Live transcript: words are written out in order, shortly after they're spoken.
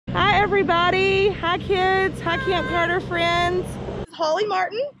everybody. Hi kids. Hi Camp Carter friends. Holly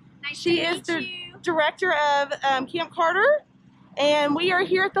Martin. She is the director of Camp Carter, and we are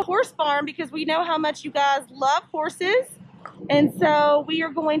here at the horse barn because we know how much you guys love horses, and so we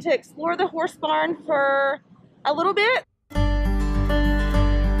are going to explore the horse barn for a little bit.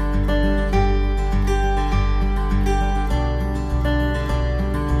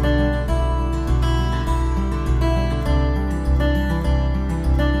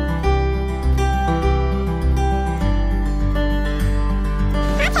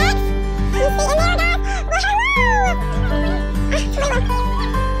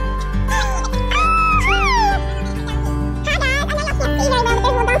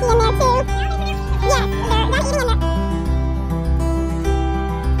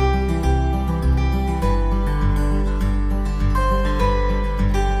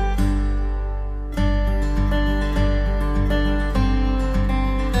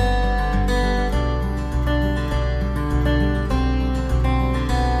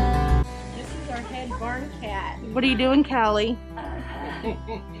 What are you doing, Callie? I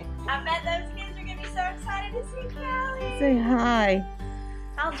bet those kids are going to be so excited to see Callie. Say hi.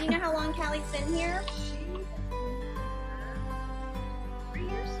 Al, do you know how long Callie's been here? 3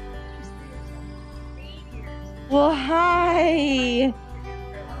 years? She's 3 years old. 3 years. Well, hi.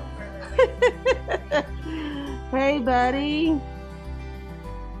 Hey, buddy.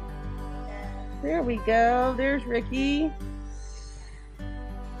 There we go. There's Ricky.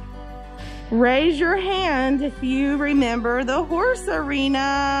 Raise your hand if you remember the horse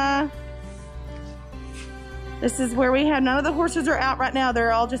arena. This is where we have, none of the horses are out right now.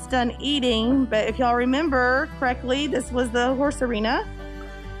 They're all just done eating. But if y'all remember correctly, this was the horse arena.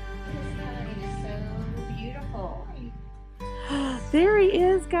 This is so beautiful. There he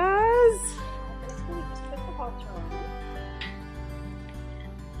is, guys. Just put the halter on.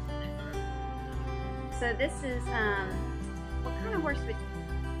 So this is, what kind of horse is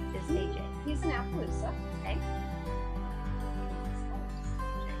AJ? He's an Appaloosa. Okay.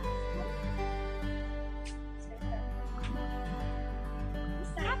 He's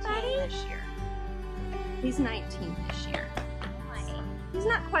 19 this year. He's 19 this year. He's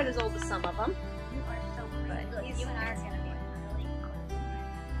not quite as old as some of them. You are so pretty. But you and I are going to be really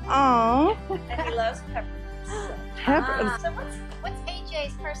close. Aww. And he loves peppermints. So what's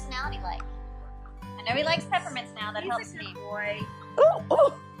AJ's personality like? I know he likes peppermints now. That helps me. Boy. Ooh,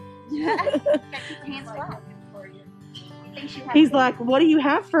 ooh. Hands flat. He's like, what do you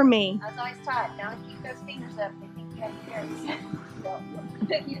have for me? I was always taught, don't keep those fingers up. They think you have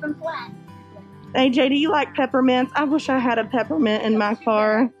ears. Keep them flat. AJ, do you like peppermints? I wish I had a peppermint in my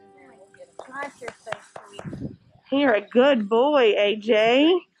car. You're a good boy,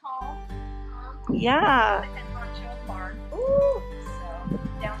 AJ. Yeah. Ooh. So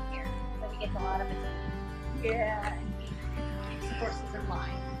down here, so we get a lot of it. Yeah. Keeps the horses in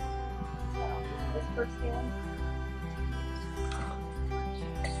line. This first one.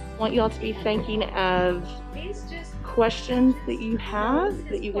 I want y'all to be thinking of questions that you have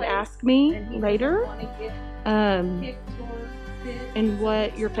that you can ask me later, and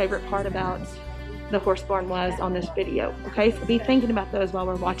what your favorite part about the horse barn was on this video. Okay, so be thinking about those while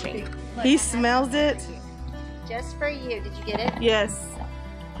we're watching. He smells it. Just for you. Did you get it? Yes.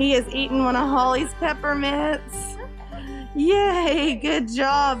 He is eating one of Holly's peppermints. Yay, good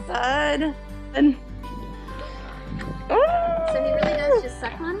job, bud. And so he really does just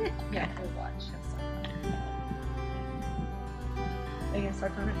suck on it? Yeah, we'll watch. Are you gonna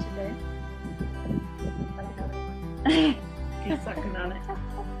suck on it today? He's sucking on it.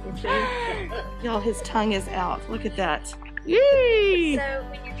 Y'all, his tongue is out. Look at that. Yay! So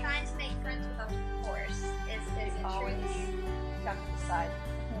when you're trying to make friends with a horse, is it Always duck to the side.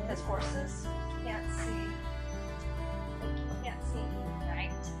 Because horses can't see you,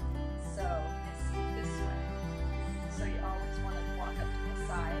 right? So it's this way. So you always want to walk up to the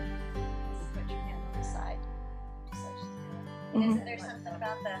side. Put your hand on the side. Just like she's doing. And isn't there something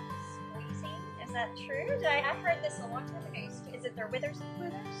about the squeezing? Is that true? I heard this a long time ago. Is it their withers?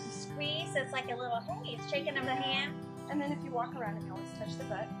 Squeeze. So it's like a little, hey, it's shaking of the hand. And then if you walk around and you always touch the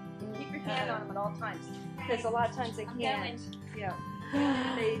butt, keep your hand on them at all times. Because a lot of times they can't. Yeah.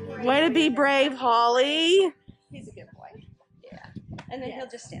 Way to be brave, Holly. He's a good boy. Yeah. And then he'll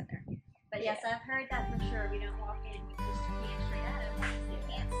just stand there. But yes, I've heard that for sure. We don't walk in and you just your hand straight at them because they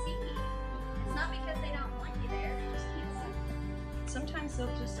can't see. It's not because they don't want you there. They just can't see. Sometimes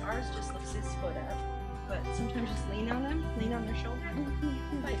they'll just, ours just lifts his foot up. But sometimes just lean on them, lean on their shoulder.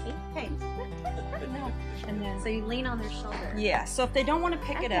 Hey. No. And then, so you lean on their shoulder. Yeah, so if they don't want to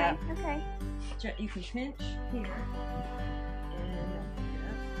pick it up, okay. You can pinch here.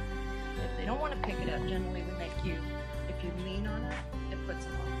 And don't want to pick it up. Generally, we make you, if you lean on it, it puts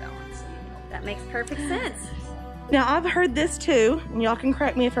them off balance. That makes perfect sense. Now, I've heard this too, and y'all can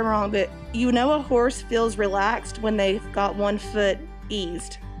correct me if I'm wrong, but you know a horse feels relaxed when they've got one foot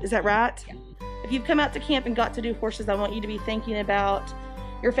eased. Is that right? Yeah. If you've come out to camp and got to do horses, I want you to be thinking about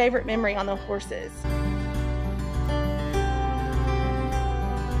your favorite memory on the horses.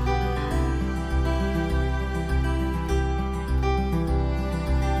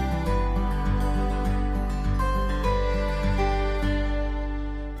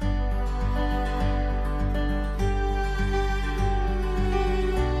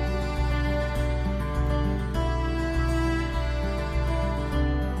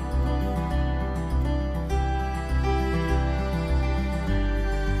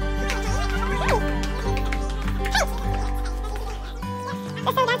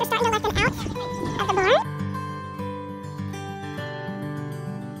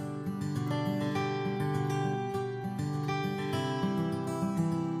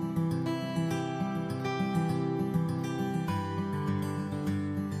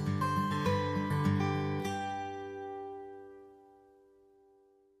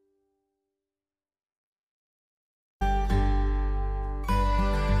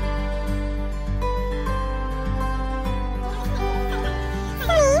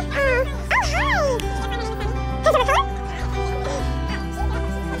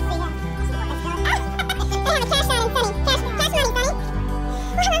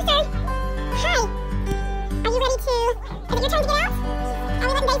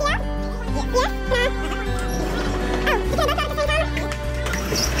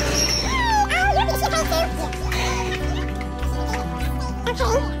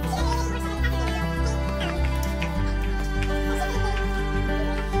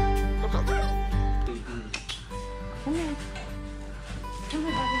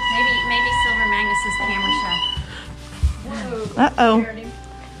 Maybe Silver Magnus's camera shy. Uh-oh.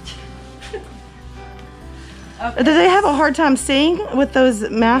 Okay. Do they have a hard time seeing with those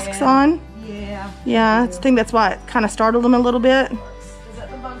masks on? Yeah. Yeah, I think that's why it kind of startled them a little bit. Is that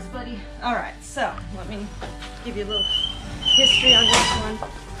the bugs, buddy? All right, so let me give you a little history on this one.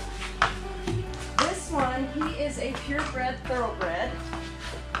 This one, he is a purebred thoroughbred.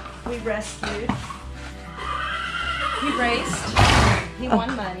 We rescued. He raced. He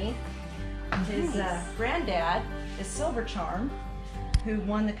won money. His granddad is Silver Charm, who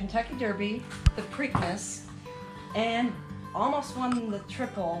won the Kentucky Derby, the Preakness, and almost won the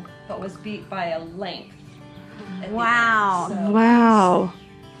Triple, but was beat by a length. Wow. So Wow.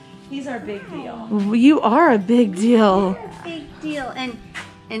 he's our big deal. You are a big deal. Big deal. And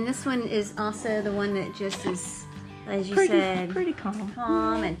this one is also the one that just is, as you Pretty said,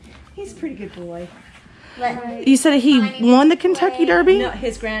 calm. and He's a pretty good boy. You said he won the Kentucky Derby? No,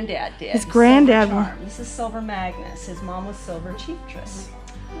 his granddad did. His granddad Silver won. Charm. This is Silver Magnus. His mom was Silver Chieftress.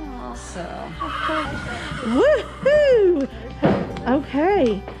 So, Woohoo!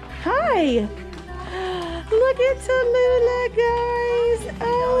 Okay. Hi. Look at Tallulah, guys.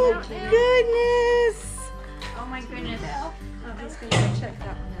 Oh, goodness. oh my goodness. oh, he's going to go check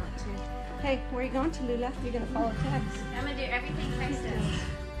that one out too. Hey, where are you going, Tallulah? You're going to follow Tex. I'm gonna do everything Christ does.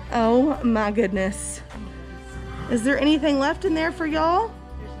 Oh, my goodness. Is there anything left in there for y'all?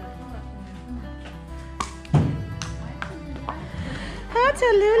 Hi,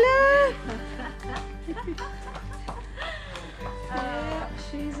 Tallulah.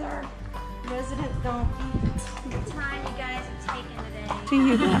 She's our resident donkey. The time you guys have taken today. To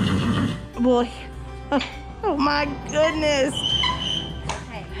you. Well, oh my goodness.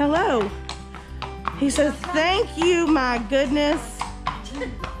 Hey. Hello. He says, thank you, my goodness.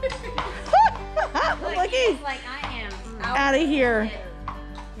 Look, he's Like I am. out of here.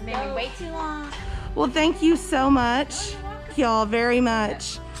 You made me wait too long. Well, thank you so much, y'all, very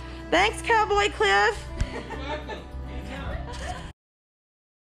much. Thanks, Cowboy Cliff.